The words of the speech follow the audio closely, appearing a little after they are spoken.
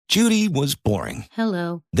Judy was boring.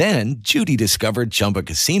 Hello. Then Judy discovered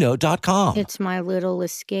ChumbaCasino.com. It's my little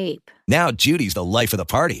escape. Now Judy's the life of the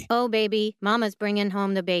party. Oh, baby, mama's bringing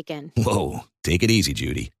home the bacon. Whoa, take it easy,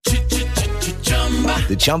 Judy.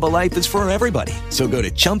 The Chumba life is for everybody. So go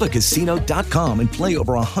to ChumbaCasino.com and play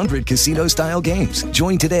over 100 casino-style games.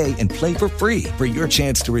 Join today and play for free for your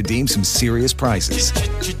chance to redeem some serious prizes.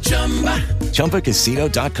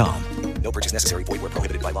 ChumbaCasino.com. No purchase necessary. Void where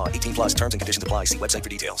prohibited by law. 18 plus terms and conditions apply. See website for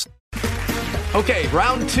details. Okay,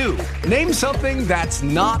 round two. Name something that's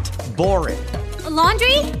not boring. A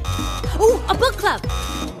laundry? Ooh, a book club.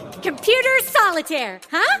 Computer solitaire,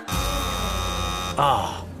 huh?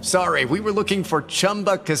 Ah, sorry, we were looking for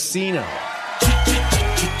Chumba Casino.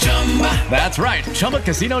 That's right,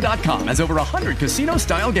 ChumbaCasino.com has over 100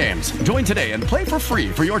 casino-style games. Join today and play for free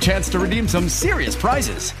for your chance to redeem some serious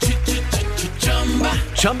prizes.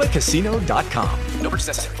 ChumbaCasino.com. No purchase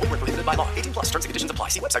necessary. Void where prohibited by law. 18 plus terms and conditions apply.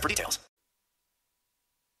 See website for details.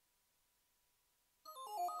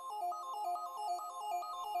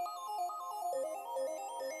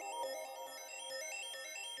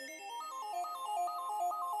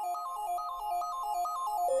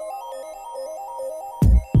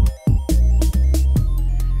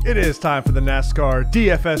 It is time for the NASCAR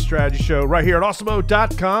DFS Strategy Show right here at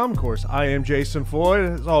Awesemo.com. Of course, I am Jason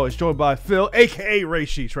Floyd, as always, joined by Phil, a.k.a. Ray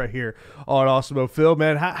Sheets, right here on Awesemo. Phil,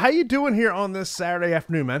 man, how you doing here on this Saturday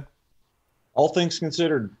afternoon, man? All things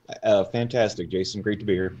considered, fantastic, Jason. Great to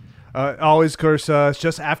be here. Always, of course, it's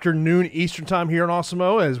just after noon Eastern time here on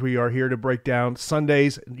Awesemo, as we are here to break down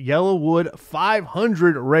Sunday's YellaWood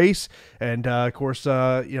 500 race. And, of course, one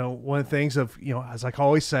of the things as I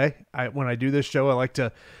always say, when I do this show, I like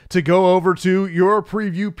to go over to your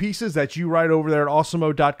preview pieces that you write over there at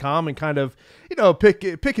Awesemo.com and kind of,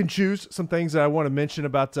 pick and choose some things that I want to mention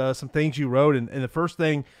about some things you wrote. And the first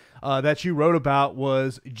thing that you wrote about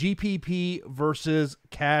was GPP versus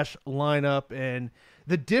cash lineup and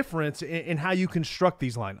the difference in how you construct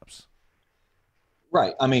these lineups.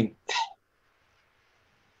 Right. I mean,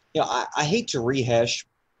 I hate to rehash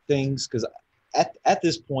things because at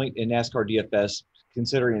this point in NASCAR DFS,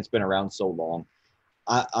 considering it's been around so long,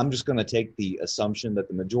 I'm just going to take the assumption that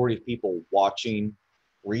the majority of people watching,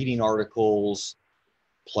 reading articles,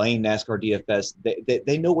 playing NASCAR DFS,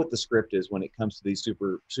 they know what the script is when it comes to these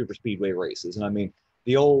super speedway races. And I mean,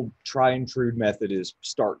 the old try and true method is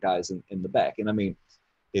start guys in the back. And I mean,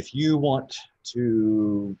 if you want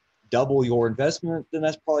to double your investment, then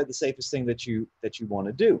that's probably the safest thing that you want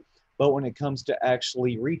to do. But when it comes to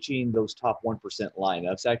actually reaching those top 1%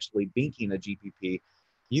 lineups, actually binking a GPP,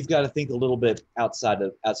 you've got to think a little bit outside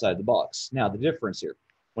the box. Now, the difference here,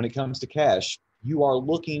 when it comes to cash, you are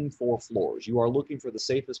looking for floors. You are looking for the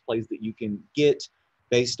safest plays that you can get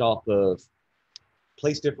based off of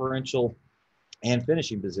place differential and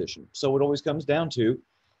finishing position. So it always comes down to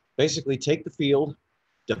basically take the field,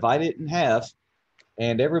 divide it in half,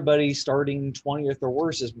 and everybody starting 20th or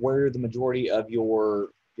worse is where the majority of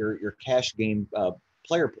your cash game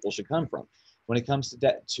player pool should come from. When it comes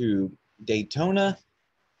to Daytona,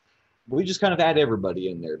 we just kind of add everybody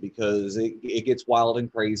in there because it gets wild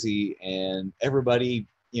and crazy, and everybody,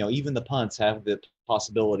 even the punts have the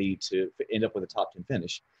possibility to end up with a top 10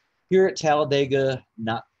 finish. Here at Talladega,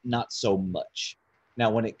 not so much.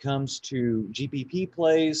 Now, when it comes to GPP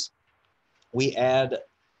plays, we add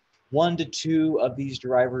 1 to 2 of these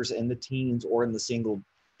drivers in the teens or in the single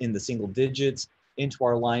digits into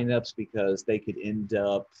our lineups because they could end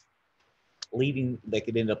up leading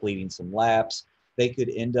some laps. They could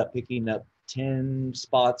end up picking up 10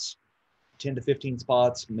 to 15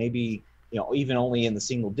 spots, maybe, even only in the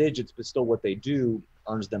single digits, but still what they do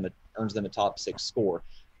earns them a top 6 score.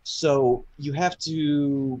 So you have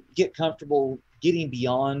to get comfortable getting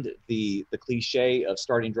beyond the cliche of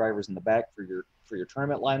starting drivers in the back for your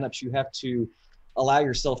tournament lineups. You have to allow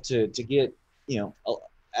yourself to get,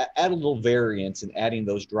 add a little variance in adding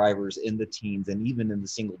those drivers in the teens and even in the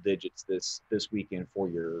single digits this weekend for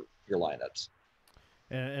your lineups.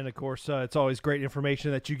 And of course, it's always great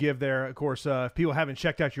information that you give there. Of course, if people haven't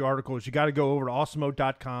checked out your articles, you got to go over to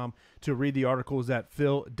Awesemo.com to read the articles that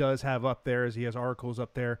Phil does have up there, as he has articles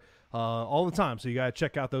up there all the time. So you got to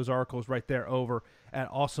check out those articles right there over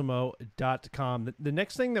at Awesemo.com. The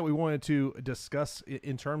next thing that we wanted to discuss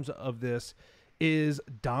in terms of this is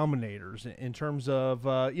dominators. In terms of,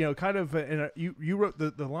 you wrote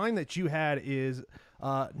the line that you had is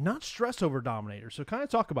not stress over dominators. So kind of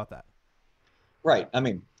talk about that. Right. I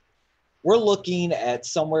mean, we're looking at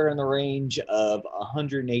somewhere in the range of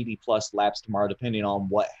 180 plus laps tomorrow, depending on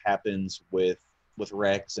what happens with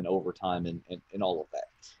wrecks and overtime and all of that.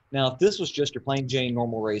 Now, if this was just your plain Jane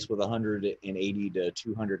normal race with 180 to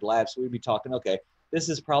 200 laps, we'd be talking, okay, this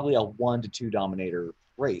is probably a 1 to 2 dominator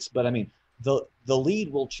race. But I mean, the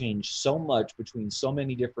lead will change so much between so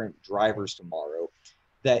many different drivers tomorrow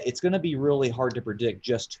that it's going to be really hard to predict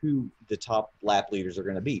just who the top lap leaders are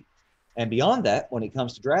going to be. And beyond that, when it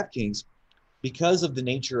comes to DraftKings, because of the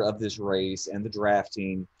nature of this race and the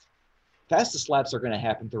drafting, fastest laps are going to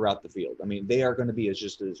happen throughout the field. I mean, they are going to be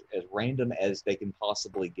as random as they can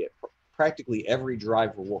possibly get. Practically every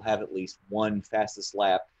driver will have at least one fastest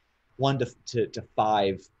lap, 1 to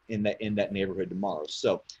 5 in that neighborhood tomorrow.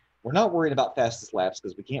 So we're not worried about fastest laps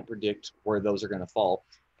because we can't predict where those are going to fall.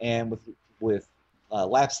 And with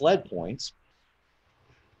laps led points,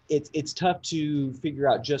 it's tough to figure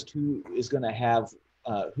out just who is going to have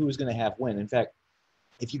win. In fact,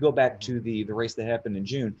 if you go back to the race that happened in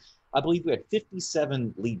June, I believe we had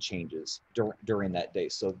 57 lead changes during that day.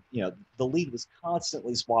 So, the lead was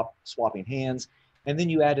constantly swapping hands. And then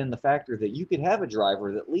you add in the factor that you could have a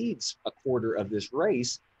driver that leads a quarter of this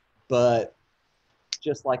race, but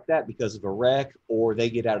just like that, because of a wreck or they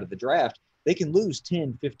get out of the draft, they can lose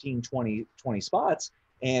 10, 15, 20 spots.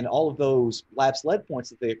 And all of those laps led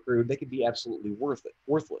points that they accrued, they could be absolutely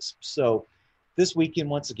worthless. So this weekend,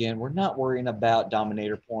 once again, we're not worrying about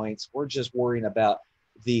dominator points. We're just worrying about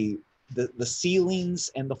the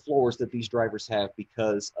ceilings and the floors that these drivers have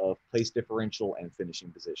because of place differential and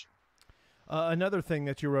finishing position. Another thing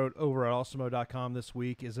that you wrote over at Awesemo.com this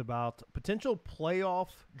week is about potential playoff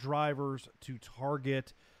drivers to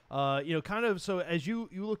target. So as you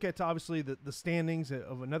look at obviously the standings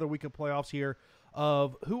of another week of playoffs here,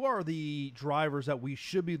 of who are the drivers that we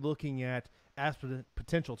should be looking at as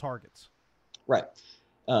potential targets? Right.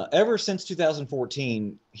 Ever since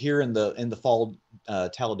 2014, here in the fall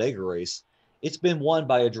Talladega race, it's been won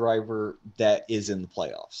by a driver that is in the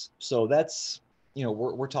playoffs. So that's,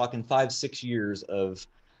 we're talking 5-6 years of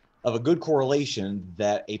a good correlation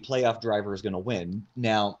that a playoff driver is going to win.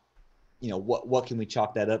 Now, what can we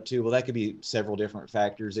chalk that up to? Well, that could be several different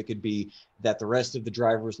factors. It could be that the rest of the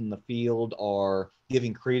drivers in the field are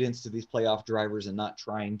giving credence to these playoff drivers and not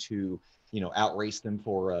trying to, outrace them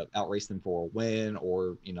for a win,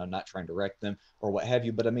 or, not trying to wreck them or what have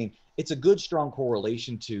you. But I mean, it's a good, strong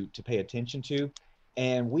correlation to pay attention to.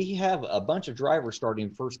 And we have a bunch of drivers starting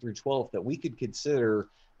 1st through 12th that we could consider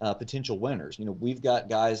potential winners. We've got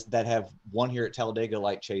guys that have won here at Talladega,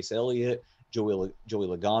 like Chase Elliott, Joey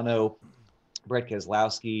Logano, Brett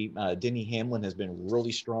Keselowski. Denny Hamlin has been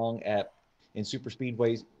really strong in super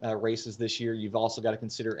speedway races this year. You've also got to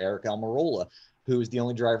consider Eric Almirola, who is the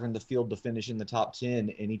only driver in the field to finish in the top 10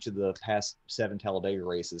 in each of the past 7 Talladega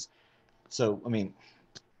races. So, I mean,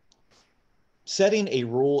 setting a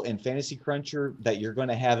rule in Fantasy Cruncher that you're going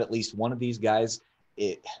to have at least one of these guys,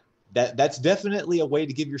 that's definitely a way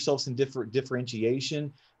to give yourself some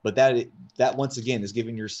differentiation. But that once again is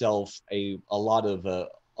giving yourself a lot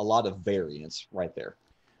of variance right there.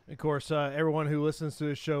 Of course, everyone who listens to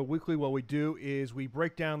this show weekly, what we do is we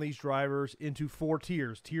break down these drivers into 4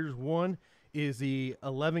 tiers. Tiers 1 is the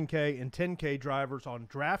 11K and 10K drivers on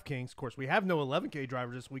DraftKings. Of course, we have no 11K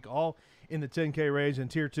drivers this week, all in the 10K range.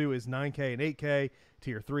 And Tier 2 is 9K and 8K.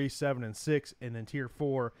 Tier 3, 7 and 6. And then Tier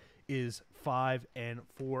 4 is 5 and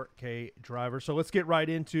 4K drivers. So let's get right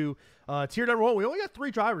into tier number 1. We only got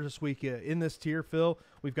 3 drivers this week in this tier, Phil.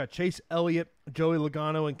 We've got Chase Elliott, Joey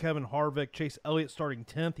Logano, and Kevin Harvick. Chase Elliott starting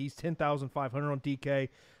 10th. He's 10,500 on DK,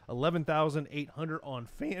 11,800 on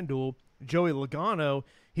FanDuel. Joey Logano,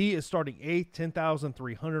 he is starting 8th,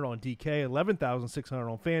 10,300 on DK, 11,600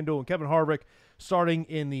 on FanDuel. And Kevin Harvick starting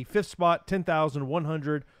in the 5th spot,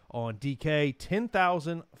 10,100 on DK,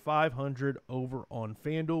 10,500 over on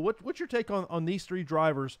FanDuel. What's your take on these 3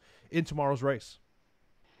 drivers in tomorrow's race?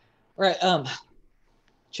 All right.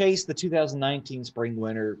 Chase, the 2019 spring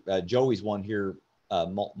winner, Joey's won here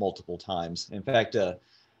multiple times. In fact,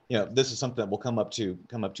 this is something that we'll come up to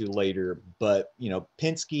later, but,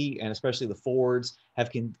 Penske and especially the Fords have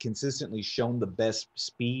consistently shown the best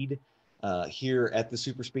speed here at the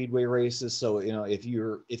super speedway races. So, if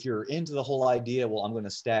you're into the whole idea, well, I'm going to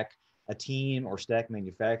stack a team or stack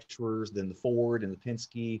manufacturers, then the Ford and the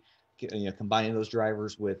Penske, combining those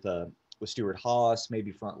drivers with Stewart-Haas,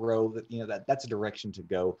 maybe front row, that's a direction to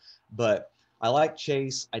go. But I like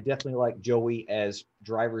Chase. I definitely like Joey as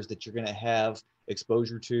drivers that you're going to have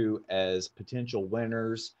exposure to as potential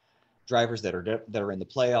winners, drivers that are in the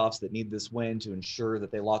playoffs that need this win to ensure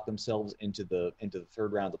that they lock themselves into the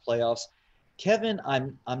 3rd round of the playoffs. Kevin,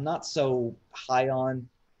 I'm not so high on,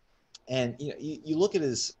 and you look at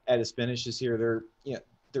his finishes here,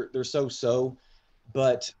 they're so,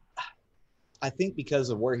 but I think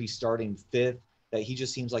because of where he's starting 5th that he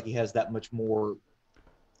just seems like he has that much more,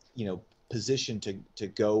 position to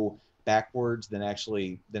go backwards than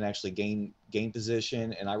actually gain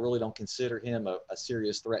position. And I really don't consider him a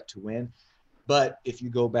serious threat to win. But if you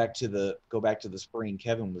go back to the spring,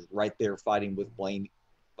 Kevin was right there fighting with Blaney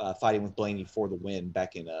for the win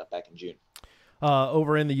back in June.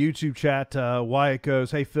 Over in the YouTube chat, Wyatt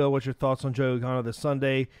goes, "Hey Phil, what's your thoughts on Joey Logano this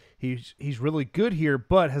Sunday? He's really good here,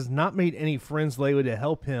 but has not made any friends lately to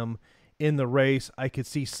help him in the race. I could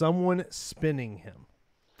see someone spinning him."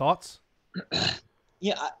 Thoughts?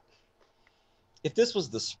 Yeah, if this was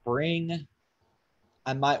the spring,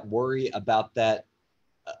 I might worry about that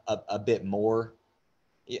a bit more.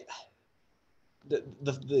 Yeah,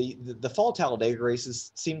 the fall Talladega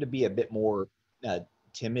races seem to be a bit more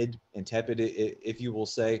timid and tepid, if you will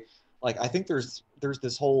say. Like, I think there's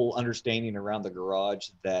this whole understanding around the garage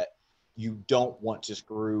that you don't want to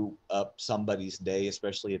screw up somebody's day,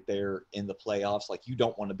 especially if they're in the playoffs. Like, you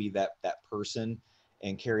don't want to be that person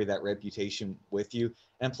and carry that reputation with you.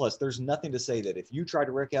 And plus, there's nothing to say that if you try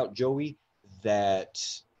to wreck out Joey, that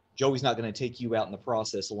Joey's not going to take you out in the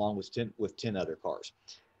process along with 10 other cars.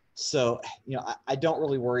 So, I don't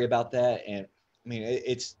really worry about that. And I mean,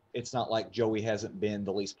 it's not like Joey hasn't been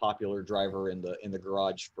the least popular driver in the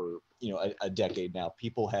garage for, a decade now.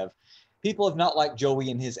 People have not liked Joey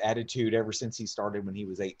and his attitude ever since he started when he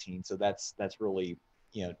was 18. So that's really,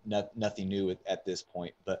 nothing new at this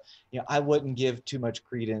point. But, I wouldn't give too much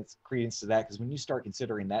credence to that, because when you start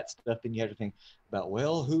considering that stuff, then you have to think about,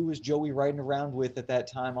 well, who was Joey riding around with at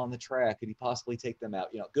that time on the track? Could he possibly take them out?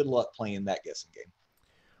 Good luck playing that guessing game.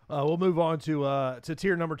 We'll move on to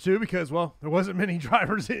tier number 2, because, well, there wasn't many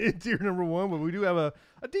drivers in tier number 1, but we do have a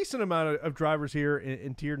decent amount of drivers here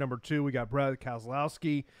in tier number 2. We got Brad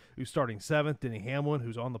Keselowski, who's starting 7th, Denny Hamlin,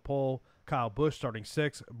 who's on the pole, Kyle Busch starting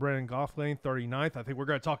 6th, Brendan Gosling 39th. I think we're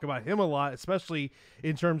going to talk about him a lot, especially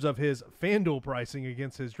in terms of his FanDuel pricing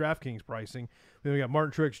against his DraftKings pricing. Then we got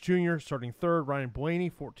Martin Truex Jr. starting 3rd, Ryan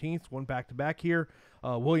Blaney 14th, one back-to-back here,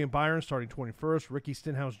 William Byron starting 21st, Ricky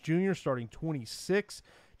Stenhouse Jr. starting 26th,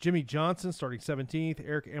 Jimmy Johnson starting 17th,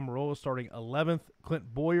 Eric Almirola starting 11th,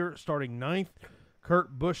 Clint Bowyer starting 9th,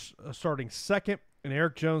 Kurt Busch starting 2nd, and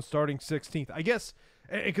Eric Jones starting 16th. I guess,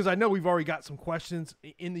 because I know we've already got some questions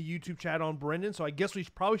in the YouTube chat on Brendan, so I guess we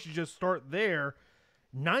probably should just start there.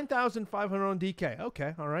 9,500 on DK.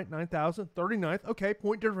 Okay, all right, 9,000, 39th. Okay,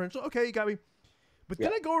 point differential. Okay, you got me. But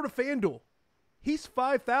then I go over to FanDuel. He's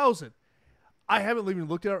 5,000. I haven't even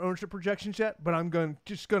looked at our ownership projections yet, but I'm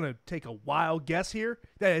just going to take a wild guess here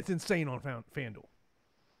that it's insane on FanDuel.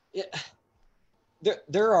 Yeah,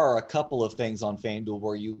 there are a couple of things on FanDuel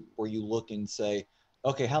where you look and say,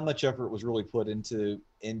 okay, how much effort was really put into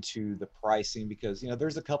the pricing? Because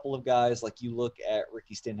there's a couple of guys, like you look at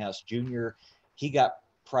Ricky Stenhouse Jr. He got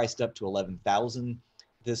priced up to 11,000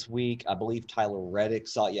 this week. I believe Tyler Reddick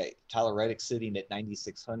sitting at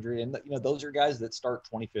 9,600, and those are guys that start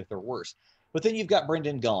 25th or worse. But then you've got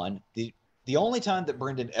Brendan Gaughan. The only time that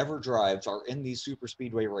Brendan ever drives are in these super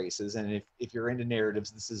speedway races. And if you're into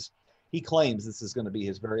narratives, he claims this is going to be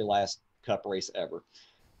his very last Cup race ever.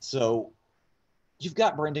 So you've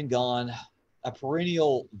got Brendan Gaughan, a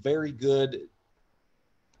perennial, very good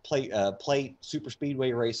plate super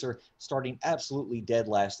speedway racer, starting absolutely dead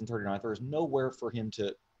last in 39th. There's nowhere for him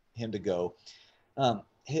to go.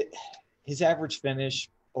 His average finish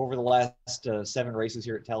over the last 7 races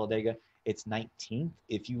here at Talladega, it's 19th.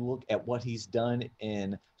 If you look at what he's done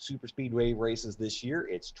in super speedway races this year,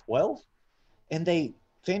 it's 12th. And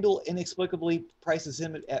FanDuel inexplicably prices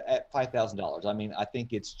him at $5,000. I mean, I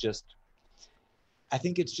think it's just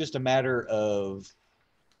a matter of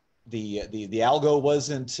the algo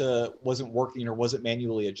wasn't working or wasn't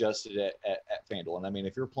manually adjusted at FanDuel. And I mean,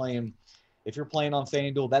 if you're playing on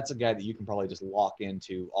FanDuel, that's a guy that you can probably just lock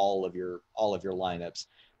into all of your lineups.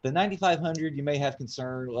 The 9,500, you may have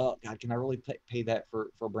concern. Well, God, can I really pay that for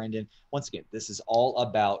Brendan? Once again, this is all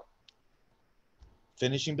about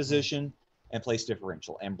finishing position and place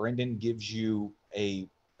differential. And Brendan gives you an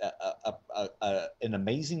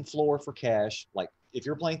amazing floor for cash. Like, if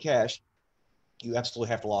you're playing cash, you absolutely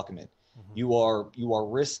have to lock him in. Mm-hmm. You are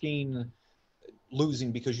risking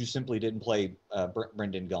losing because you simply didn't play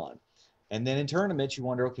Brendan Gaughan. And then in tournaments, you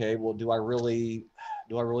wonder, okay, well, do I really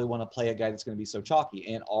want to play a guy that's going to be so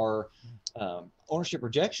chalky? And our ownership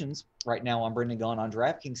projections right now on Brendan Gaughan on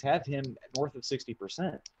DraftKings have him north of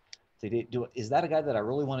 60%. So is that a guy that I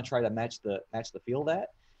really want to try to match the field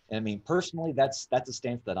at? And I mean, personally, that's a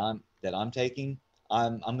stance that I'm taking.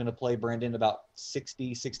 I'm going to play Brendan about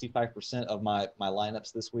 65% of my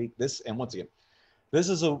lineups this week. And once again, this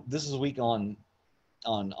is a week on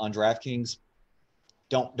DraftKings.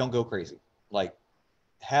 Don't go crazy. Like,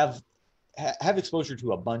 have exposure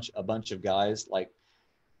to a bunch of guys. Like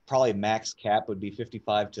probably max cap would be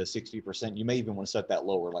 55 to 60%. You may even want to set that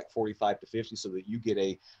lower, like 45 to 50, so that you get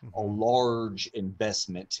a large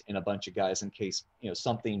investment in a bunch of guys in case,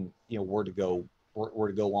 something, were to go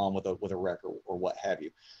on with a wreck or what have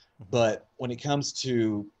you. But when it comes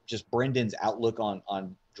to just Brendan's outlook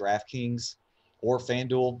on DraftKings or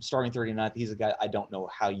FanDuel, starting 39th, he's a guy I don't know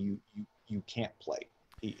how you can't play.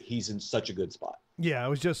 He's in such a good spot. Yeah, I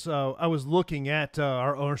was just I was looking at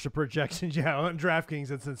our ownership projections. Yeah, on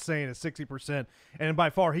DraftKings, it's insane at 60%, and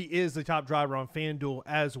by far he is the top driver on FanDuel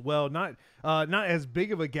as well. Not as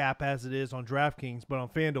big of a gap as it is on DraftKings, but on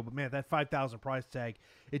FanDuel. But man, that 5,000 price tag,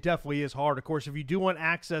 it definitely is hard. Of course, if you do want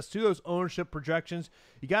access to those ownership projections,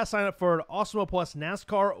 you got to sign up for an Awesemo Plus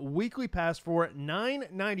NASCAR Weekly Pass for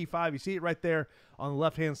 $9.95. You see it right there on the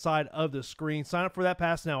left-hand side of the screen. Sign up for that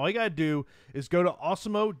pass now. All you got to do is go to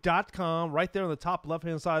awesemo.com, right there on the top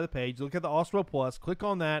left-hand side of the page. Look at the Awesemo Plus. Click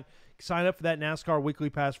on that. Sign up for that NASCAR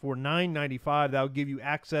Weekly Pass for $9.95. That will give you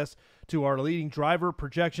access to our leading driver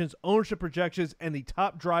projections, ownership projections, and the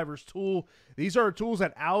top drivers tool. These are tools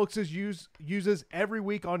that Alex uses every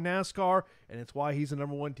week on NASCAR, and it's why he's the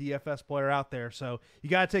 #1 DFS player out there. So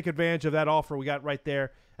you got to take advantage of that offer we got right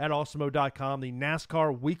there at awesemo.com, the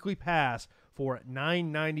NASCAR Weekly Pass for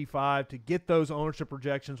 $9.95 to get those ownership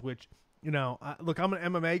projections, which, look, I'm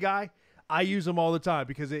an MMA guy. I use them all the time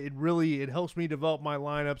because it helps me develop my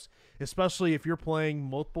lineups, especially if you're playing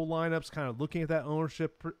multiple lineups, kind of looking at that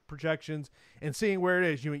ownership projections and seeing where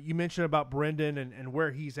it is. You mentioned about Brendan and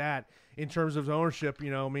where he's at in terms of ownership.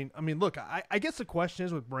 Look, I guess the question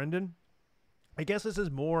is with Brendan, I guess this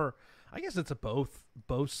is more, I guess it's a both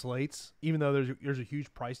slates, even though there's a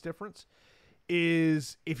huge price difference,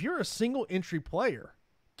 is if you're a single entry player,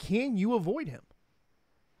 can you avoid him?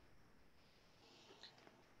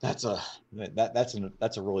 That's a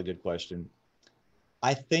really good question.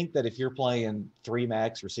 I think that if you're playing 3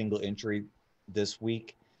 max or single entry this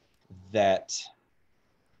week, that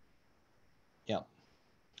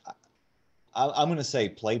I'm going to say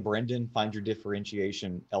play Brendan, find your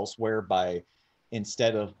differentiation elsewhere by,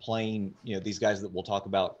 instead of playing these guys that we'll talk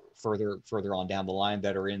about further on down the line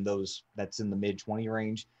that are that's in the mid 20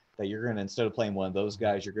 range, that you're going to, instead of playing one of those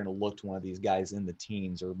guys, you're going to look to one of these guys in the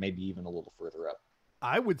teens or maybe even a little further up.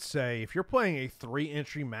 I would say if you're playing a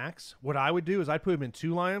 3-entry max, what I would do is I'd put him in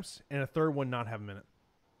 2 lineups and a third one not have him in it.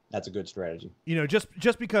 That's a good strategy.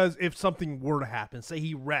 Just because if something were to happen, say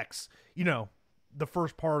he wrecks, the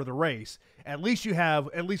first part of the race, at least you have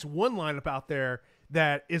at least one lineup out there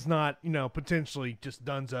that is not, potentially just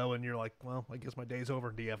donezo, and you're like, well, I guess my day's over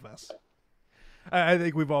in DFS. I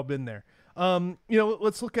think we've all been there.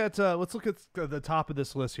 Let's look at the top of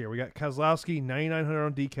this list here. We got Keselowski, 9,900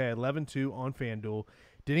 on DK, 11,200 on FanDuel.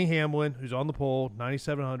 Denny Hamlin, who's on the pole,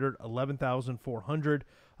 9,700, 11,400.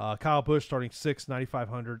 Kyle Busch starting 6th,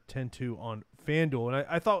 9,500, 10,200 on FanDuel. And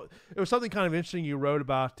I thought it was something kind of interesting you wrote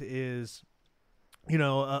about is,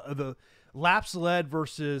 the laps led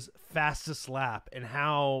versus fastest lap, and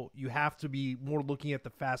how you have to be more looking at the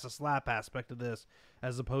fastest lap aspect of this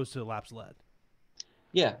as opposed to laps led.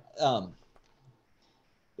 Yeah.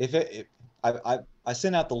 I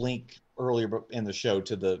sent out the link earlier in the show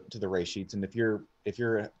to the race sheets, and if you're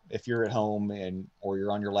at home or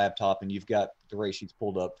you're on your laptop and you've got the race sheets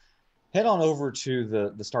pulled up, head on over to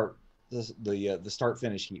the start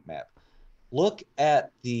finish heat map. Look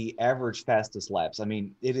at the average fastest laps. I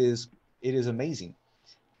mean, it is amazing.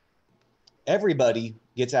 Everybody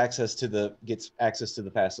gets access to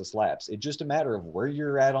the fastest laps. It's just a matter of where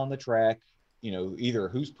you're at on the track. Either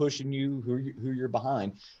who's pushing you, who you're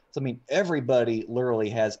behind. So, I mean, everybody literally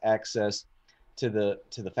has access to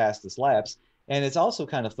the fastest laps. And it's also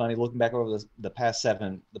kind of funny looking back over the past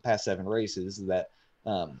seven races that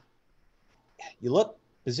you look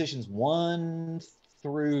positions 1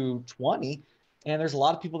 through 20, and there's a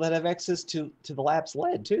lot of people that have access to the laps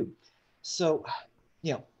led too. So,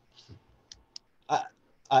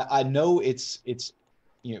 I know it's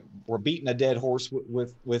we're beating a dead horse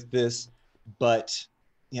with this. But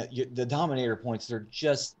the dominator points, they're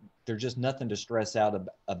just nothing to stress out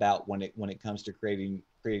about when it comes to creating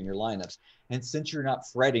your lineups. And since you're not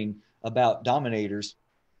fretting about dominators,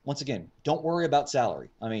 once again, don't worry about salary.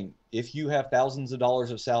 I mean, if you have thousands of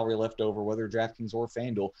dollars of salary left over, whether DraftKings or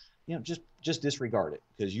FanDuel, just disregard it,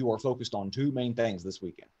 because you are focused on 2 main things this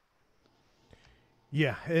weekend.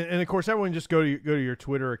 Yeah, and of course, everyone just go to your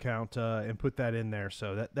Twitter account and put that in there.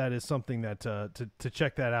 So that is something that to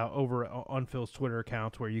check that out over on Phil's Twitter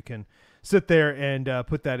account, where you can sit there and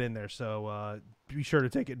put that in there. So be sure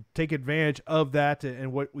to take advantage of that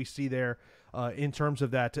and what we see there in terms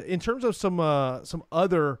of that. In terms of some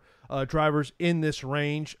other drivers in this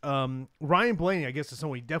range, Ryan Blaney, I guess, is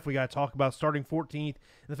someone we definitely got to talk about, starting 14th, and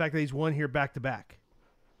the fact that he's won here back-to-back.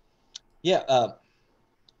 Yeah,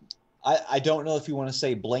 I don't know if you want to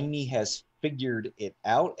say Blaney has figured it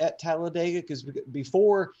out at Talladega, because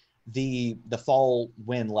before the fall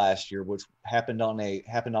win last year, which happened on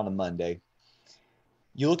a Monday,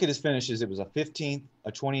 you look at his finishes, it was a 15th,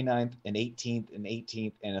 a 29th, an 18th, an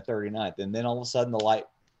 18th, and a 39th. And then all of a sudden the light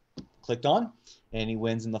clicked on and he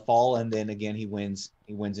wins in the fall. And then again, he wins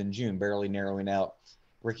in June, barely narrowing out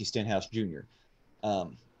Ricky Stenhouse Jr.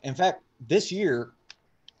 In fact, this year,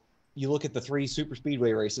 you look at the 3 super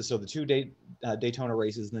speedway races, so the 2 Daytona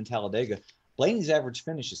races and then Talladega, Blaney's average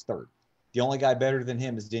finish is 3rd. The only guy better than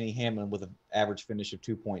him is Denny Hamlin with an average finish of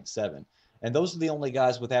 2.7. And those are the only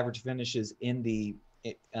guys with average finishes in the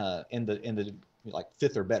like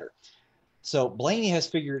 5th or better. So Blaney has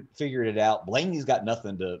figured it out. Blaney's got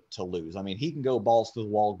nothing to lose. I mean, he can go balls to the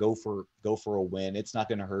wall, go for a win. It's not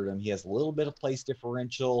going to hurt him. He has a little bit of place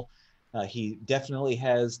differential. He definitely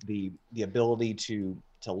has the ability to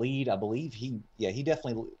lead. I believe he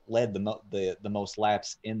definitely led the most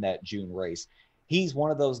laps in that June race. He's one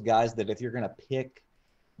of those guys that if you're going to pick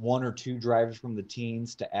 1 or 2 drivers from the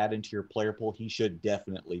teens to add into your player pool, he should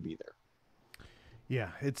definitely be there. Yeah,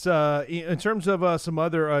 it's in terms of some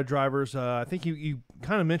other drivers, I think you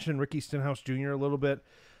kind of mentioned Ricky Stenhouse Jr. a little bit.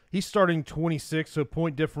 He's starting 26, so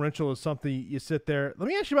point differential is something you sit there. Let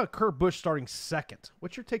me ask you about Kurt Busch starting 2nd.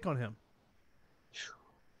 What's your take on him?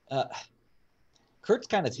 Kurt's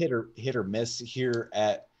kind of hit or miss here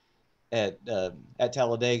at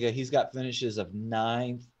Talladega. He's got finishes of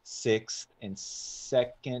 9th, 6th, and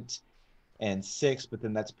 2nd and 6th, but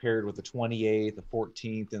then that's paired with the 28th, the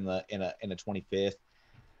 14th, and the 25th.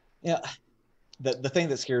 Yeah, the thing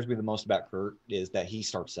that scares me the most about Kurt is that he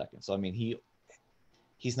starts 2nd. So I mean,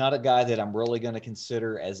 he's not a guy that I'm really going to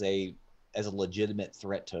consider as a legitimate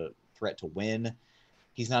threat to win.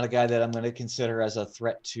 He's not a guy that I'm going to consider as a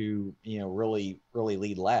threat to, really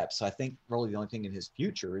lead laps. So I think really the only thing in his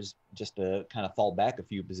future is just to kind of fall back a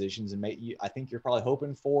few positions and I think you're probably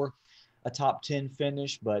hoping for a top 10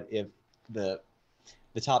 finish, but if the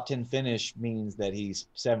top 10 finish means that he's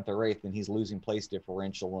 7th or 8th, then he's losing place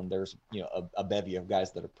differential, and there's a bevy of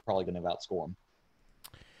guys that are probably going to outscore him.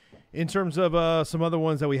 In terms of some other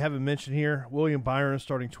ones that we haven't mentioned here, William Byron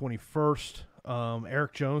starting 21st.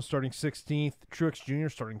 Eric Jones starting 16th. Truex Jr.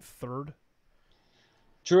 starting 3rd.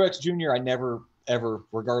 Truex Jr. I never ever,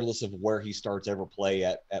 regardless of where he starts, ever play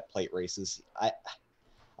at plate races. I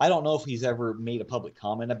don't know if he's ever made a public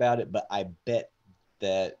comment about it, but I bet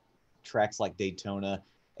that tracks like Daytona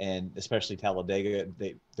and especially Talladega,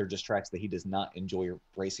 they're just tracks that he does not enjoy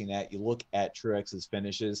racing at. You look at Truex's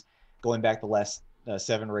finishes going back the last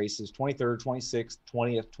 7 races: 23rd, 26th,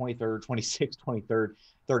 20th, 23rd, 26th, 23rd,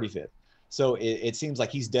 35th. So it seems like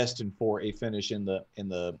he's destined for a finish in the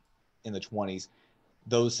 20s.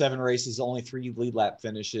 Those 7 races, only 3 lead lap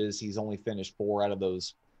finishes. He's only finished 4 out of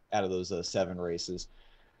those 7 races.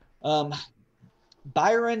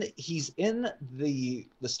 Byron, he's in the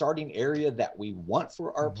starting area that we want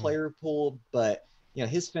for our player pool, but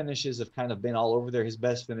his finishes have kind of been all over there. His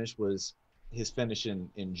best finish was his finish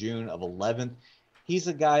in June of 11th. He's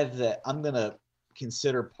a guy that I'm going to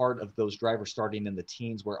consider part of those drivers starting in the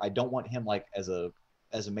teens, where I don't want him like as a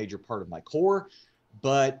major part of my core,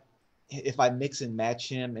 but if I mix and match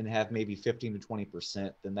him and have maybe 15 to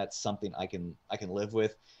 20%, then that's something I can live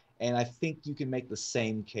with. And I think you can make the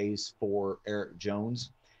same case for Eric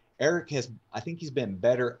Jones. Eric I think he's been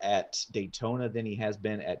better at Daytona than he has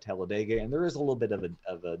been at Talladega, and there is a little bit of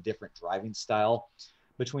a different driving style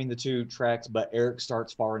between the 2 tracks, but Eric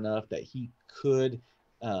starts far enough that he could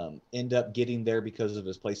end up getting there because of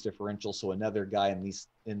his place differential. So another guy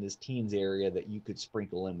in this teens area that you could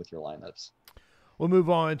sprinkle in with your lineups. We'll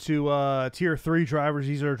move on to Tier 3 drivers.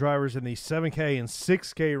 These are drivers in the 7K and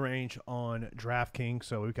 6K range on DraftKings.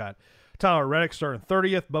 So we've got Tyler Reddick starting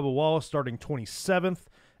 30th, Bubba Wallace starting 27th,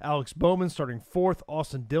 Alex Bowman starting 4th,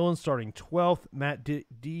 Austin Dillon starting 12th, Matt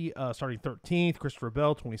D starting 13th, Christopher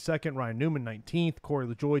Bell 22nd, Ryan Newman 19th, Corey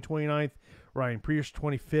LaJoy 29th, Ryan Pierce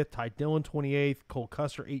 25th, Ty Dillon 28th, Cole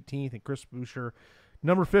Custer 18th, and Chris Buescher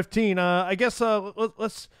number 15. I guess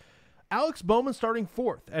let's Alex Bowman starting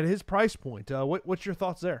 4th at his price point. What's your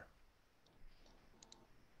thoughts there?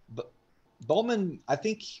 But Bowman, I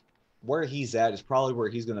think where he's at is probably where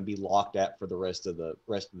he's going to be locked at for the rest of the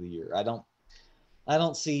year. I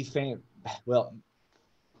don't see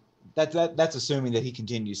that's assuming that he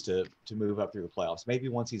continues to move up through the playoffs. Maybe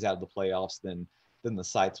once he's out of the playoffs, then the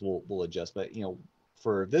sights will adjust. But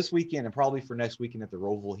for this weekend and probably for next weekend at the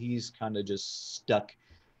Roval, he's kind of just stuck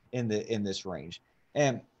in this range.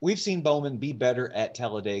 And we've seen Bowman be better at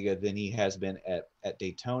Talladega than he has been at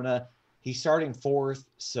Daytona. He's starting fourth,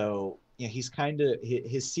 so he's kind of,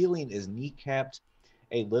 his ceiling is kneecapped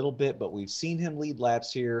a little bit, but we've seen him lead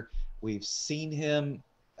laps here. We've seen him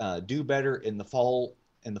do better in the fall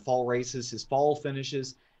races. His fall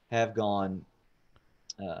finishes have gone.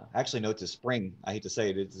 Actually, no, it's his spring. I hate to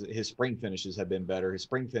say it. His spring finishes have been better. His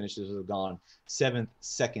spring finishes have gone 7th,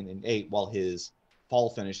 2nd, and 8th, while his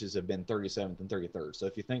fall finishes have been 37th and 33rd. So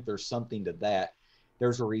if you think there's something to that,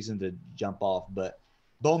 there's a reason to jump off. But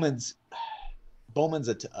Bowman's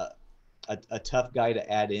a tough guy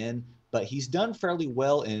to add in, but he's done fairly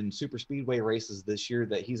well in super speedway races this year.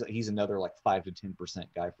 That he's another like 5 to 10%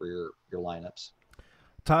 guy for your lineups.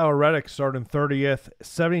 Tyler Reddick starting 30th,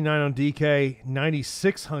 79 on DK,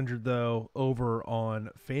 9,600 though over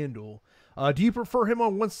on FanDuel. Do you prefer him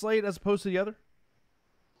on one slate as opposed to the other?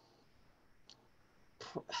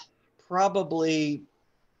 Probably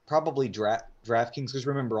DraftKings, because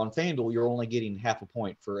remember on FanDuel you're only getting half a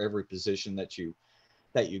point for every position that you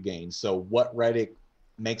gain. So what Reddick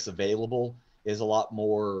makes available is a lot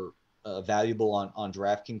more valuable on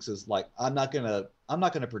DraftKings. Is like I'm not gonna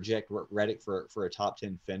project Reddick for a top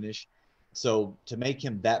 10 finish. So to make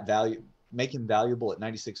him valuable at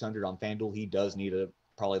 9,600 on FanDuel, he does need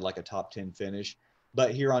probably like a top 10 finish.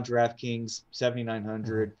 But here on DraftKings,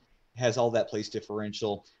 7,900 has all that place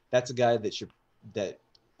differential. That's a guy that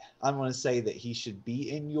I want to say that he should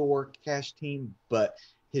be in your cash team, but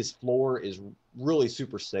his floor is really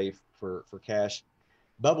super safe for cash.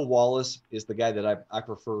 Bubba Wallace is the guy that I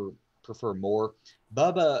prefer more.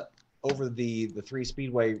 Bubba, over the 3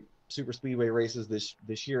 super speedway races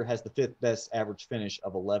this year, has the 5th best average finish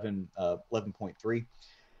of 11.3.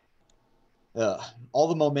 All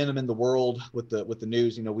the momentum in the world with the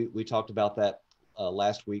news. We talked about that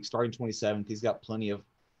last week. Starting 27th, he's got plenty of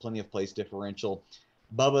place differential.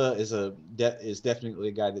 Bubba is definitely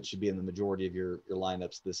a guy that should be in the majority of your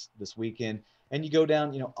lineups this weekend. And you go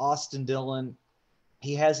down, Austin Dillon.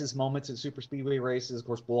 He has his moments at super speedway races. Of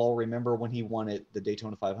course, we'll all remember when he won at the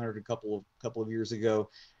Daytona 500 a couple of years ago.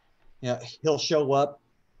 He'll show up,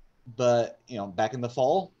 but back in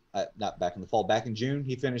June,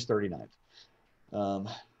 he finished 39th.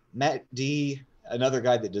 Matt D, another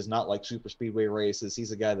guy that does not like super speedway races.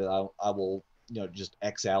 He's a guy that I will just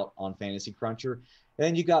X out on Fantasy Cruncher. And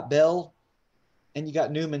then you got Bell and you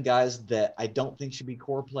got Newman, guys that I don't think should be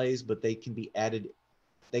core plays, but they can be added.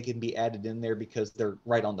 They can be added in there because they're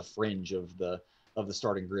right on the fringe of the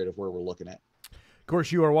starting grid of where we're looking at. Of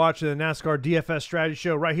course, you are watching the NASCAR DFS Strategy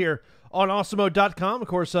Show right here on awesemo.com. Of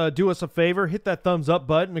course, do us a favor, hit that thumbs up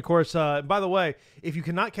button. Of course, by the way, if you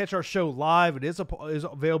cannot catch our show live, it is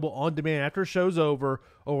available on demand after the show's over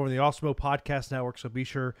on the Awesemo Podcast Network, so be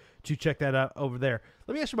sure to check that out over there.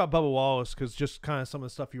 Let me ask you about Bubba Wallace, because just kind of some of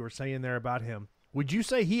the stuff you were saying there about him. Would you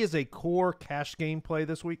say he is a core cash game play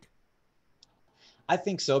this week? I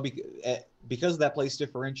think so, because of that place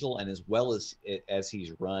differential and as well as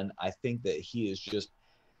he's run. I think that he is just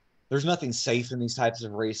 – there's nothing safe in these types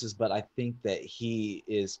of races, but I think that he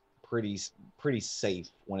is pretty safe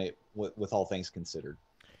with all things considered.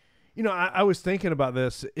 I was thinking about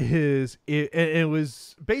this. It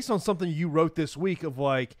was based on something you wrote this week of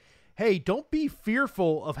like, hey, don't be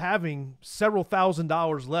fearful of having several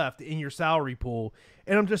 $1,000s left in your salary pool.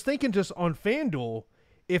 And I'm just thinking just on FanDuel –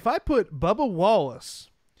 if I put Bubba Wallace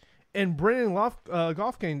and Brennan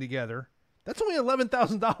Goffgang together, that's only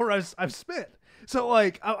 $11,000 I've spent. So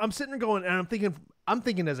like I'm sitting there going, and I'm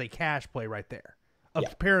thinking as a cash play right there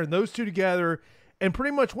of pairing those two together, and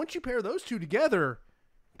pretty much once you pair those two together,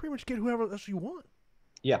 pretty much get whoever else you want.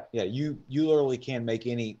 Yeah. You literally can make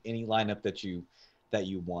any lineup that you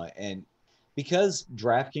want, and because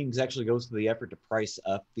DraftKings actually goes to the effort to price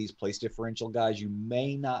up these place differential guys, you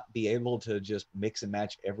may not be able to just mix and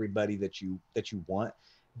match everybody that you want.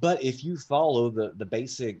 But if you follow the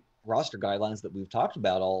basic roster guidelines that we've talked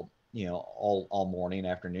about all morning and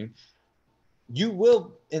afternoon, you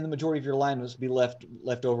will, in the majority of your lineups, be left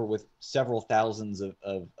over with several thousands of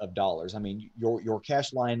dollars. I mean, your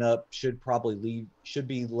cash lineup should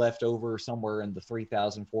be left over somewhere in the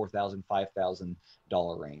 $3,000, $4,000,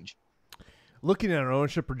 $5,000 range. Looking at our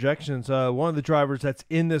ownership projections, one of the drivers that's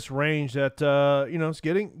in this range that is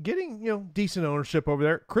getting decent ownership over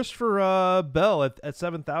there, Christopher Bell at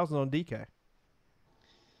 7,000 on DK.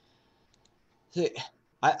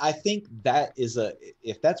 I think that is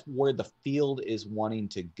if that's where the field is wanting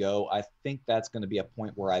to go, I think that's going to be a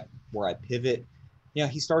point where I pivot.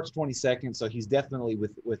 He starts 22nd, so he's definitely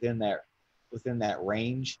within that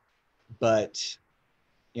range, but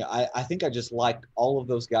I think I just like all of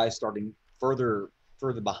those guys starting further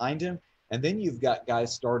behind him. And then you've got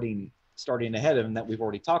guys starting ahead of him that we've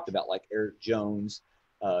already talked about, like Eric Jones,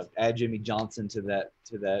 add Jimmy Johnson to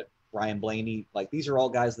that Ryan Blaney. Like, these are all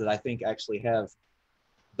guys that I think actually have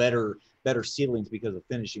better ceilings because of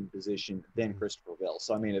finishing position than Christopher Bell.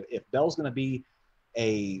 So, I mean, if Bell's going to be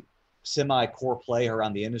a semi-core play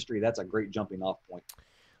around the industry, that's a great jumping off point.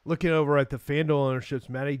 Looking over at the FanDuel ownerships,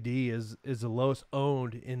 Matty D is the lowest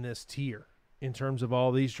owned in this tier in terms of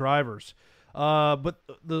all these drivers. But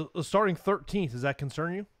the starting 13th, does that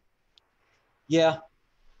concern you? Yeah,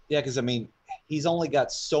 because I mean, he's only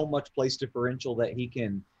got so much place differential that he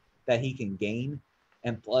can gain,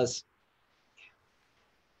 and plus,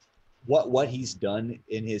 what he's done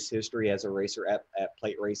in his history as a racer at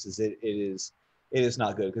plate races, it is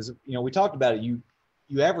not good. Because we talked about it.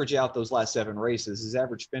 You average out those last 7 races, his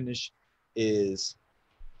average finish is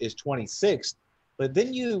 26th. But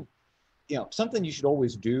then something you should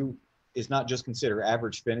always do is not just consider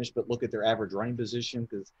average finish, but look at their average running position,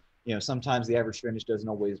 because sometimes the average finish doesn't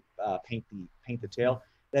always paint the tail.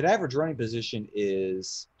 That average running position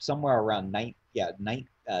is somewhere around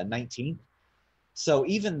 19th. So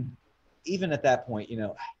even at that point,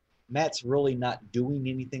 Matt's really not doing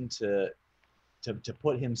anything to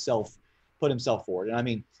put himself forward. And I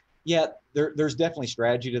mean, there's definitely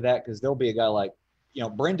strategy to that, because there'll be a guy like,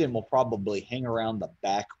 Brendan will probably hang around the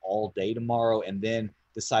back all day tomorrow and then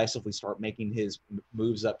decisively start making his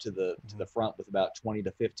moves up to the front with about 20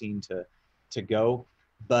 to 15 to go.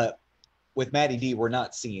 But with Matty D, we're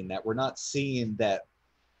not seeing that. We're not seeing that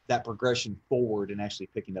progression forward and actually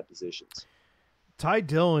picking up positions. Ty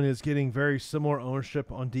Dillon is getting very similar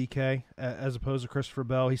ownership on DK as opposed to Christopher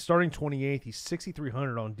Bell. He's starting 28th. He's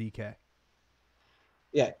 6,300 on DK.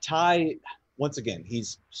 Yeah, Ty, once again,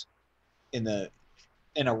 he's in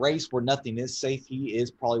a race where nothing is safe. He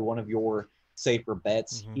is probably one of your safer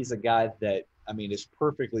bets. Mm-hmm. He's a guy that, I mean, is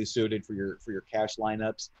perfectly suited for your cash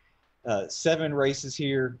lineups. 7 races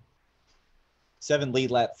here, 7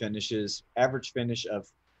 lead lap finishes, average finish of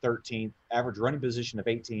 13th, average running position of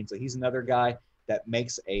 18. So he's another guy that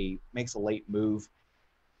makes a late move.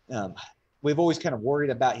 We've always kind of worried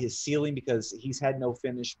about his ceiling because he's had no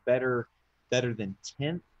finish better than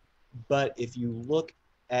 10th. But if you look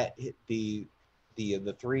at the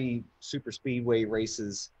 3 super speedway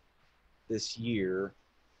races this year,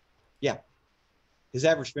 his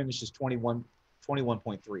average finish is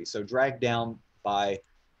 21.3. So dragged down by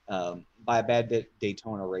a bad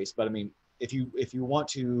Daytona race. But I mean, if you want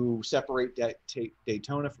to separate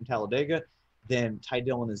Daytona from Talladega, then Ty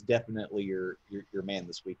Dillon is definitely your man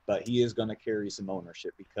this week. But he is going to carry some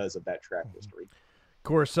ownership because of that track history. Of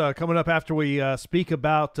course, coming up after we speak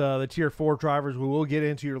about the Tier 4 drivers, we will get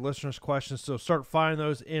into your listeners' questions. So start firing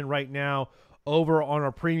those in right now over on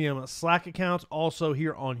our premium Slack accounts. Also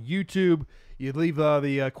here on YouTube, you leave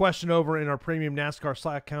the question over in our premium NASCAR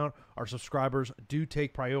Slack account. Our subscribers do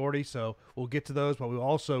take priority, so we'll get to those, but we'll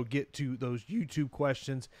also get to those YouTube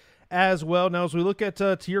questions as well. Now, as we look at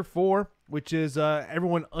Tier 4, which is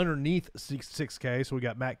everyone underneath 6K, so we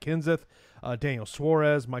got Matt Kenseth, Daniel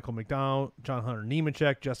Suarez, Michael McDowell, John Hunter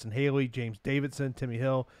Nemechek, Justin Haley, James Davidson, Timmy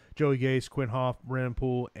Hill, Joey Gase, Quinn Hoff, Brennan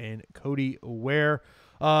Poole, and Cody Ware.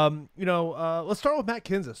 Let's start with Matt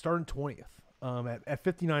Kenseth, starting 20th at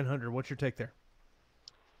 5,900. What's your take there?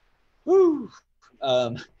 Woo!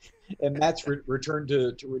 And Matt's return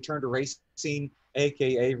to racing,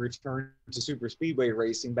 aka return to super speedway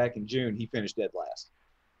racing back in June. He finished dead last.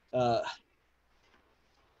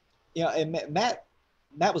 And Matt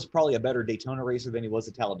was probably a better Daytona racer than he was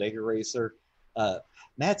a Talladega racer.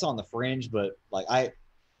 Matt's on the fringe, but like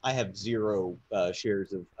I have 0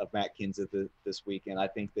 shares of Matt Kenseth this week, and I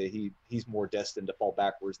think that he's more destined to fall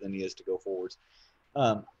backwards than he is to go forwards.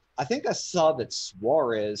 I think I saw that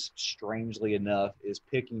Suarez, strangely enough, is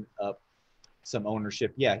picking up some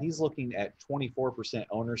ownership. Yeah, he's looking at 24%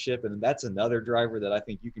 ownership, and that's another driver that I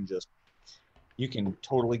think you can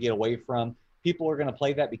totally get away from. People are going to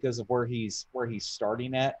play that because of where he's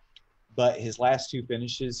starting at, but his last 2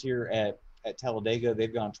 finishes here at Talladega,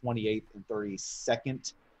 they've gone 28th and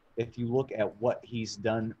 32nd. If you look at what he's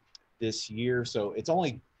done this year, so it's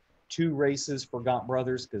only 2 races for Gaunt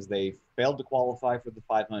Brothers because they failed to qualify for the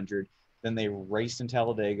 500. Then they raced in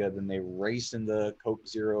Talladega. Then they raced in the Coke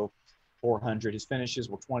Zero 400. His finishes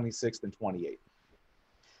were 26th and 28th.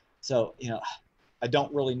 So, I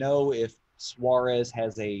don't really know if Suarez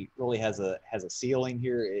has a ceiling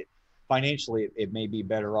here. Financially, it may be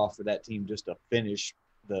better off for that team just to finish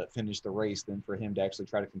the race than for him to actually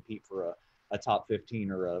try to compete for a top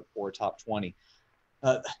 15 or a top 20.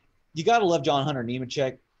 You got to love John Hunter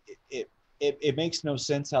Nemechek. it makes no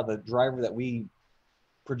sense how the driver that we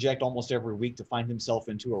project almost every week to find himself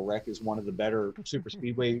into a wreck is one of the better super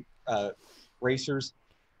speedway racers.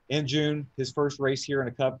 In June, his first race here in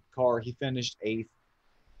a Cup car, he finished 8th.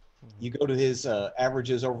 You go to his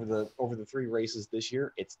averages over the 3 races this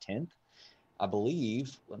year, it's 10th, I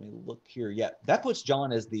believe. Let me look here. Yeah, that puts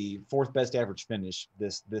John as the 4th best average finish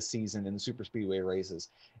this season in the super speedway races.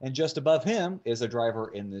 And just above him is a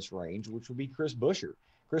driver in this range, which would be Chris Buescher.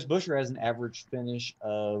 Chris Buescher has an average finish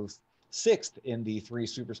of 6th in the 3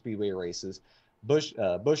 super speedway races.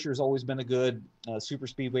 Buescher's always been a good super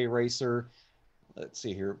speedway racer. Let's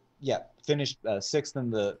see here. Yeah, finished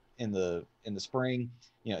 6th in the spring.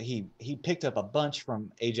 You know, he picked up a bunch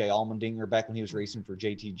from AJ Allmendinger back when he was racing for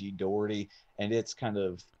JTG Doherty, and it's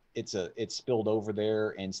spilled over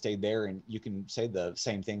there and stayed there. And you can say the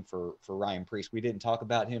same thing for Ryan Preece. We didn't talk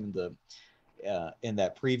about him in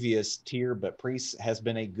that previous tier, but Preece has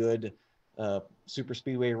been a good super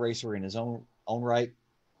speedway racer in his own right.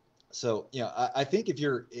 So, you know, I think if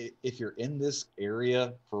you're in this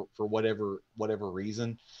area for whatever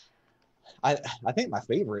reason, I think my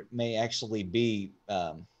favorite may actually be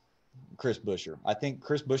Chris Buescher. I think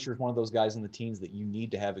Chris Buescher is one of those guys in the teams that you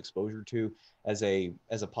need to have exposure to as a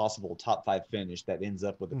possible top 5 finish that ends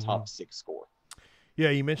up with a top 6 score.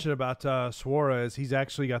 Yeah, you mentioned about Suarez. He's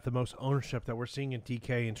actually got the most ownership that we're seeing in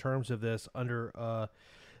TK in terms of this under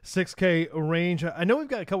 6K range. I know we've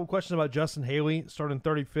got a couple questions about Justin Haley, starting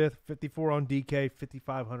 35th, 54 on DK,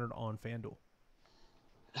 5,500 on FanDuel.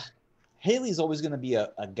 Haley's always going to be a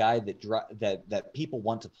guy that people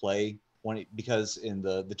want to play because in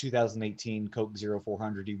the 2018 Coke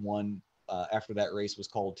 0400 he won after that race was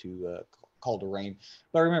called to rain.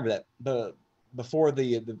 But I remember that before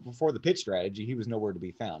the pit strategy, he was nowhere to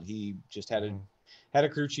be found. He just had a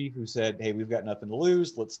crew chief who said, "Hey, we've got nothing to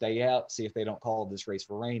lose. Let's stay out, see if they don't call this race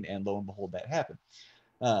for rain." And lo and behold, that happened.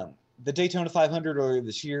 The Daytona 500 earlier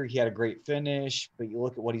this year, he had a great finish, but you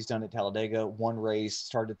look at what he's done at Talladega, 1 race,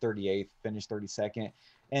 started 38th, finished 32nd.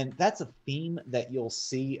 And that's a theme that you'll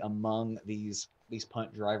see among these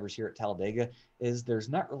punt drivers here at Talladega is there's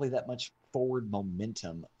not really that much forward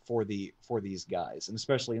momentum for these guys, and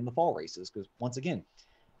especially in the fall races, because once again,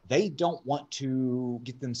 they don't want to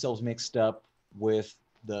get themselves mixed up with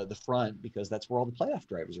the front because that's where all the playoff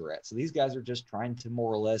drivers are at. So these guys are just trying to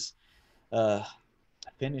more or less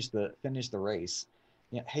finish the race.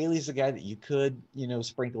 Yeah, Haley's a guy that you could,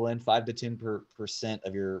 sprinkle in 5 to 10%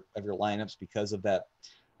 of your lineups because of that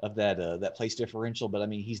place differential. But I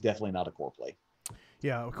mean, he's definitely not a core play.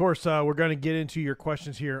 Yeah, of course, we're going to get into your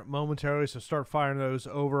questions here momentarily, so start firing those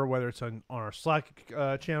over, whether it's on our Slack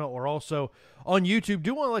channel or also on YouTube.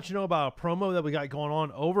 Do want to let you know about a promo that we got going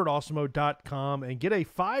on over at awesemo.com and get a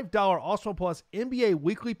 $5 Awesemo Plus NBA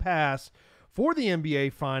Weekly Pass for the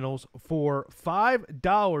NBA Finals for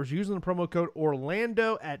 $5 using the promo code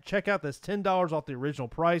Orlando at checkout. That's $10 off the original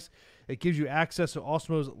price. It gives you access to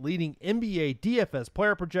Awesemo's leading NBA DFS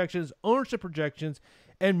player projections, ownership projections,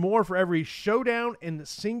 and more for every showdown and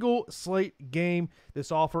single slate game.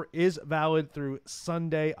 This offer is valid through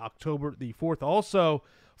Sunday, October the 4th. Also,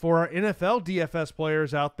 for our NFL DFS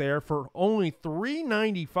players out there, for only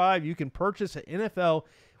 $3.95, you can purchase an NFL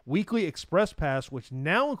Weekly Express Pass, which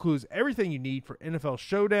now includes everything you need for NFL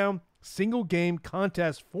Showdown, single game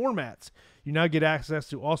contest formats. You now get access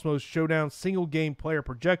to Awesemo's Showdown single game player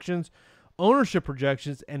projections, ownership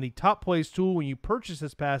projections, and the top plays tool when you purchase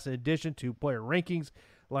this pass, in addition to player rankings,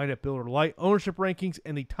 lineup builder light, ownership rankings,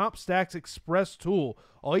 and the Top Stacks Express tool.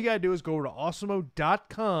 All you got to do is go over to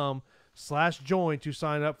awesemo.com/join to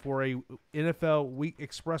sign up for a NFL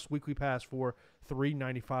Express Weekly Pass for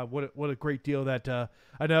 $3.95. What a great deal that I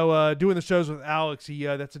know doing the shows with Alex,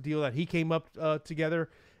 that's a deal that he came up together.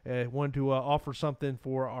 Wanted to offer something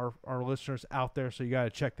for our listeners out there, so you got to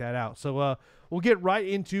check that out. So we'll get right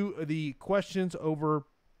into the questions over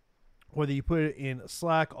whether you put it in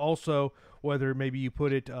Slack, also whether maybe you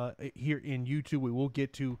put it here in YouTube. We will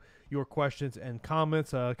get to your questions and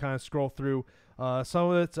comments, kind of scroll through some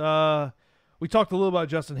of it. We talked a little about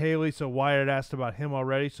Justin Haley, so Wyatt asked about him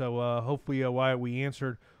already. So hopefully, Wyatt, we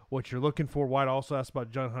answered what you're looking for. Wyatt also asked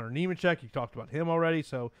about John Hunter Nemechek. You talked about him already,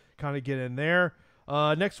 so kind of get in there.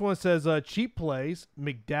 Next one says cheap plays,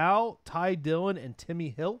 McDowell, Ty Dillon, and Timmy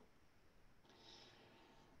Hill.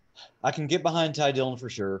 I can get behind Ty Dillon for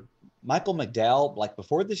sure. Michael McDowell, like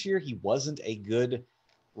before this year, he wasn't a good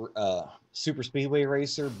super speedway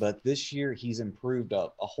racer, but this year he's improved a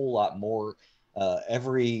whole lot more.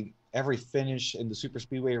 Every finish in the super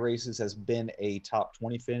speedway races has been a top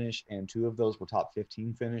 20 finish, and 2 of those were top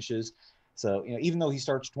 15 finishes. So, even though he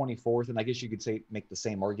starts 24th, and I guess you could say make the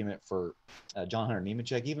same argument for John Hunter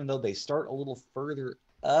Nemechek, even though they start a little further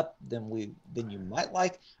up than you might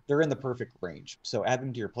like, they're in the perfect range. So add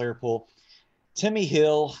them to your player pool. Timmy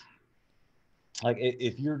Hill, like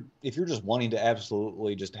if you're just wanting to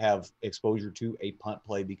absolutely just have exposure to a punt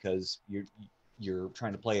play because you're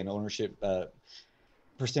trying to play an ownership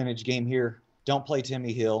percentage game here, don't play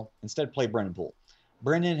Timmy Hill. Instead, play Brendan Poole.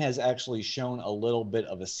 Brendan has actually shown a little bit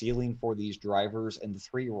of a ceiling for these drivers in the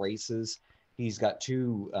 3 races. He's got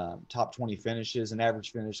 2 top 20 finishes, an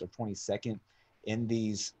average finish of 22nd in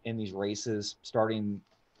these races, starting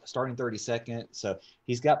 32nd. So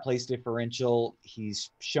he's got place differential. He's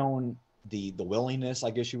shown the willingness, I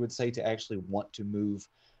guess you would say, to actually want to move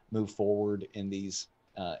forward in these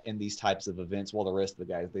types of events, while the rest of the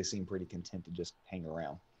guys, they seem pretty content to just hang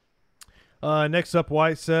around. Next up,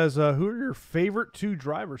 White says, who are your favorite 2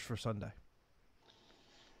 drivers for Sunday?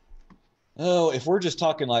 Oh, if we're just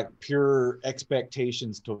talking like pure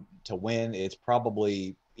expectations to win, it's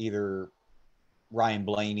probably either Ryan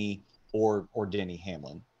Blaney or Denny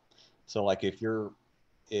Hamlin. So like if you're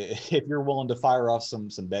willing to fire off some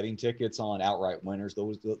betting tickets on outright winners,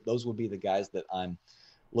 those would be the guys that I'm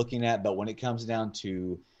looking at. But when it comes down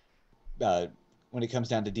to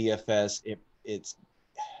DFS, it's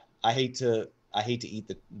I hate to eat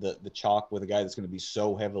the chalk with a guy that's going to be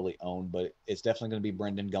so heavily owned, but it's definitely going to be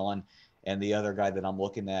Brendan Gaughan, and the other guy that I'm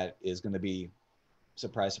looking at is going to be,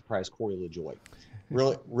 surprise, surprise, Corey LaJoie.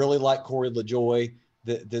 Really like Corey LaJoie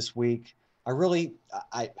this week.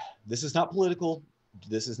 This is not political.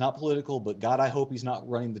 But God, I hope he's not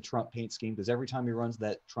running the Trump paint scheme, because every time he runs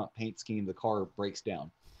that Trump paint scheme, the car breaks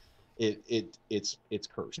down. It's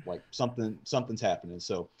cursed. Like something's happening.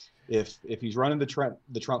 So if he's running the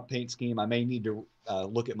Trump paint scheme, I may need to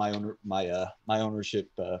look at my ownership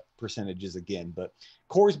percentages again. But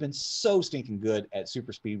Corey's been so stinking good at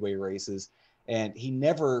super speedway races, and he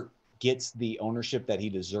never gets the ownership that he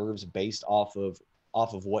deserves based off of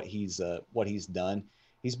what he's done.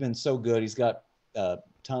 He's been so good. He's got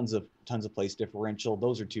tons of place differential.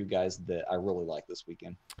 Those are 2 guys that I really like this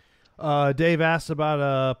weekend. Dave asked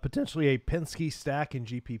about potentially a Penske stack in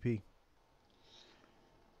GPP.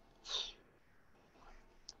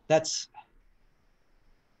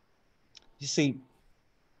 You see,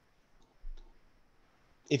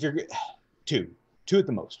 if you're 2 at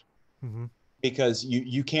the most, because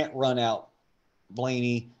you can't run out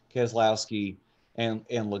Blaney, Keselowski, and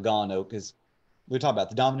Logano, because we talk about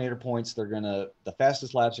the Dominator points. The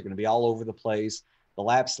fastest laps are going to be all over the place. The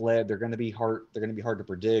laps led, they're going to be hard to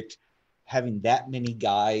predict. Having that many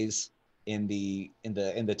guys in the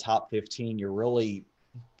top 15, you're really,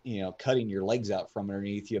 cutting your legs out from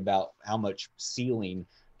underneath you about how much ceiling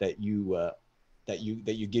that you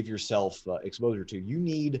give yourself exposure to.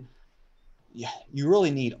 You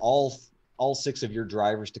really need all 6 of your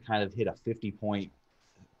drivers to kind of hit a 50-point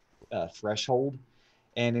threshold.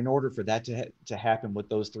 And in order for that to happen with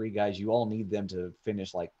those 3 guys, you all need them to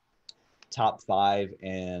finish like top 5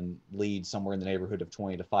 and lead somewhere in the neighborhood of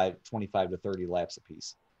 25 to 30 laps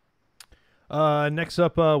apiece. Next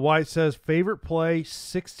up, White says, favorite play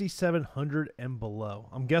 6,700 and below.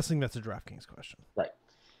 I'm guessing that's a DraftKings question. Right.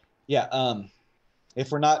 Yeah.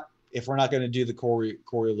 If we're not going to do the Corey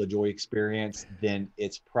LaJoie experience, then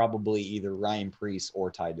it's probably either Ryan Preece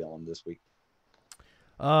or Ty Dillon this week.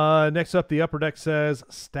 Next up, the Upper Deck says,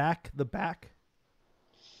 stack the back.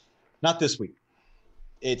 Not this week.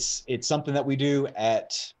 It's something that we do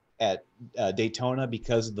at Daytona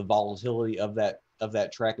because of the volatility of that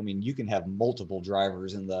track. I mean, you can have multiple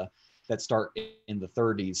drivers that start in the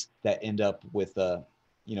 30s that end up with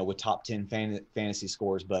with top 10 fantasy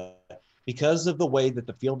scores, but because of the way that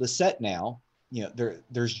the field is set now,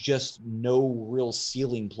 there's just no real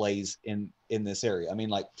ceiling plays in this area. I mean,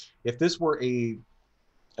 like if this were a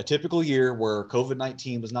typical year where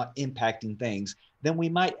COVID-19 was not impacting things, then we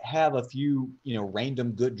might have a few,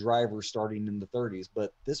 random good drivers starting in the 30s.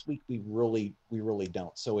 But this week we really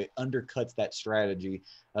don't. So it undercuts that strategy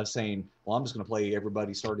of saying, well, I'm just going to play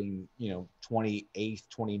everybody starting, 28th,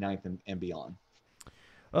 29th and beyond.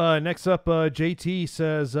 Next up, JT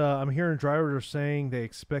says, I'm hearing drivers are saying they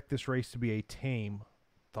expect this race to be a tame.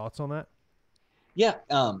 Thoughts on that? Yeah.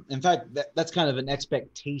 In fact, that's kind of an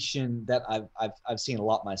expectation that I've seen a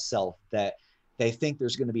lot myself, that they think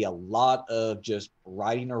there's going to be a lot of just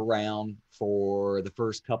riding around for the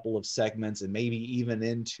first couple of segments and maybe even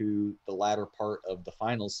into the latter part of the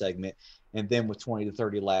final segment. And then with 20 to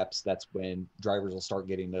 30 laps, that's when drivers will start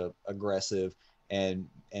getting aggressive and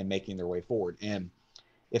making their way forward. And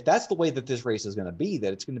if that's the way that this race is going to be,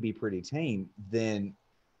 that it's going to be pretty tame, then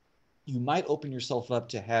you might open yourself up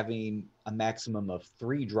to having a maximum of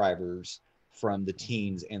 3 drivers from the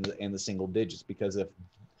teens and the single digits, because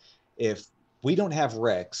if we don't have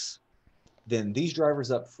wrecks, then these drivers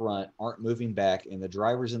up front aren't moving back, and the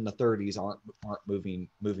drivers in the 30s aren't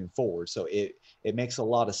moving forward. So it makes a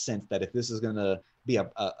lot of sense that if this is going to be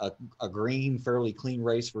a green, fairly clean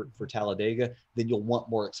race for Talladega, then you'll want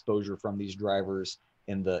more exposure from these drivers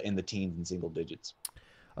in the teens and single digits.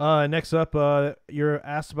 Next up, you're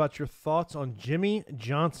asked about your thoughts on Jimmie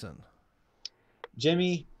Johnson.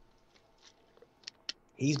 Jimmy,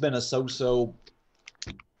 he's been a so-so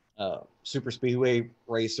super speedway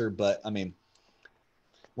racer, but I mean,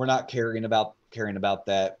 we're not caring about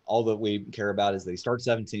that. All that we care about is that he starts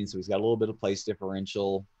 17, so he's got a little bit of place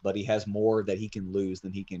differential, but he has more that he can lose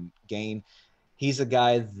than he can gain. He's a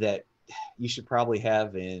guy that you should probably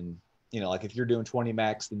have in, like if you're doing 20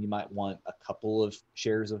 max, then you might want a couple of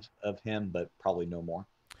shares of him, but probably no more.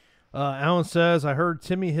 Alan says, I heard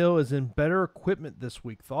Timmy Hill is in better equipment this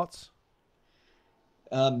week. Thoughts?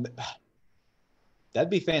 That'd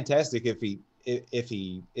be fantastic if he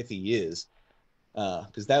is,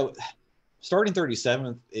 because that starting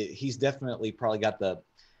 37th, he's definitely probably got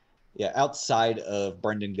outside of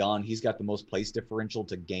Brendan Gaughan, he's got the most place differential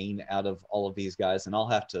to gain out of all of these guys, and I'll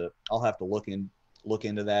have to look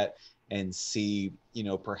into that and see,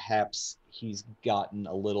 perhaps he's gotten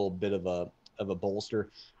a little bit of a bolster.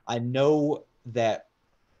 I know that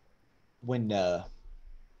when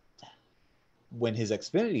his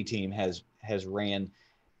Xfinity team has ran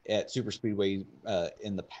at super speedway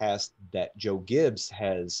in the past, that Joe Gibbs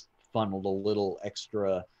has funneled a little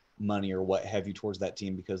extra money or what have you towards that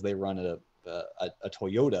team because they run a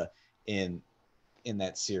Toyota in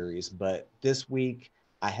that series. But this week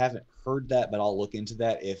I haven't heard that, but I'll look into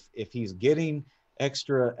that. If he's getting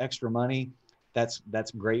extra money, that's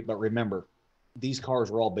great. But remember, these cars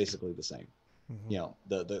are all basically the same.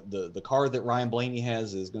 Mm-hmm. The car that Ryan Blaney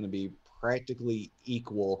has is going to be practically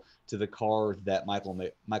equal to the car that Michael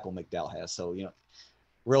McDowell has. So,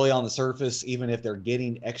 really on the surface, even if they're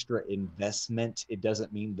getting extra investment, it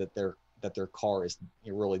doesn't mean that their car is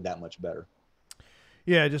really that much better.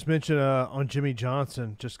 Yeah, I just mentioned on Jimmie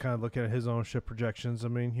Johnson, just kind of looking at his ownership projections. I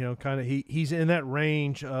mean, kind of he's in that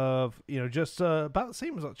range of, just about the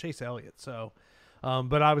same as Chase Elliott. So,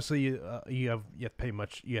 but obviously you have to pay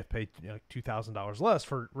 $2,000 less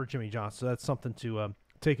for Jimmie Johnson. So that's something to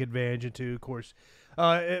take advantage into, of course.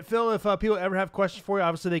 Phil, if people ever have questions for you,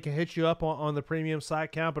 obviously they can hit you up on the premium site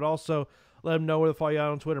account, but also let them know where to follow you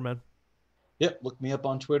out on Twitter, man. Yep, look me up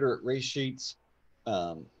on Twitter at Race Sheets.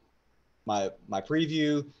 My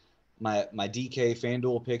preview, my DK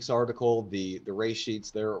FanDuel picks article, the Race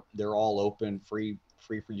Sheets, they're all open, free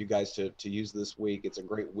for you guys to use this week. It's a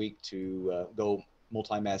great week to go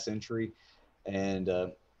multi-mass entry, and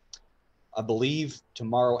I believe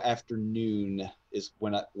tomorrow afternoon is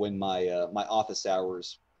when my office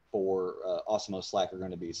hours for Osmo Slack are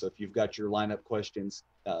going to be. So if you've got your lineup questions,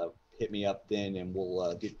 hit me up then, and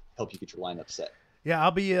we'll help you get your lineup set. Yeah,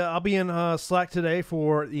 I'll be in Slack today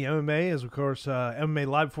for the MMA, as of course MMA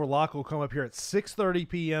Live Before Lock will come up here at 6:30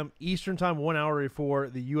 p.m. Eastern Time, 1 hour before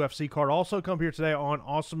the UFC card. Also come here today on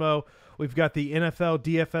Osmo. We've got the NFL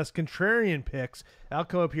DFS Contrarian Picks. That'll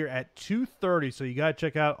come up here at 2:30, so you got to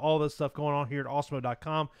check out all this stuff going on here at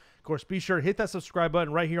Osmo.com. Of course, be sure to hit that subscribe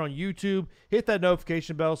button right here on YouTube. Hit that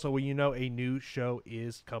notification bell so when you know a new show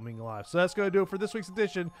is coming live. So that's going to do it for this week's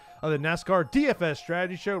edition of the NASCAR DFS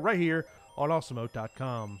Strategy Show right here on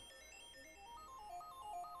Osmo.com.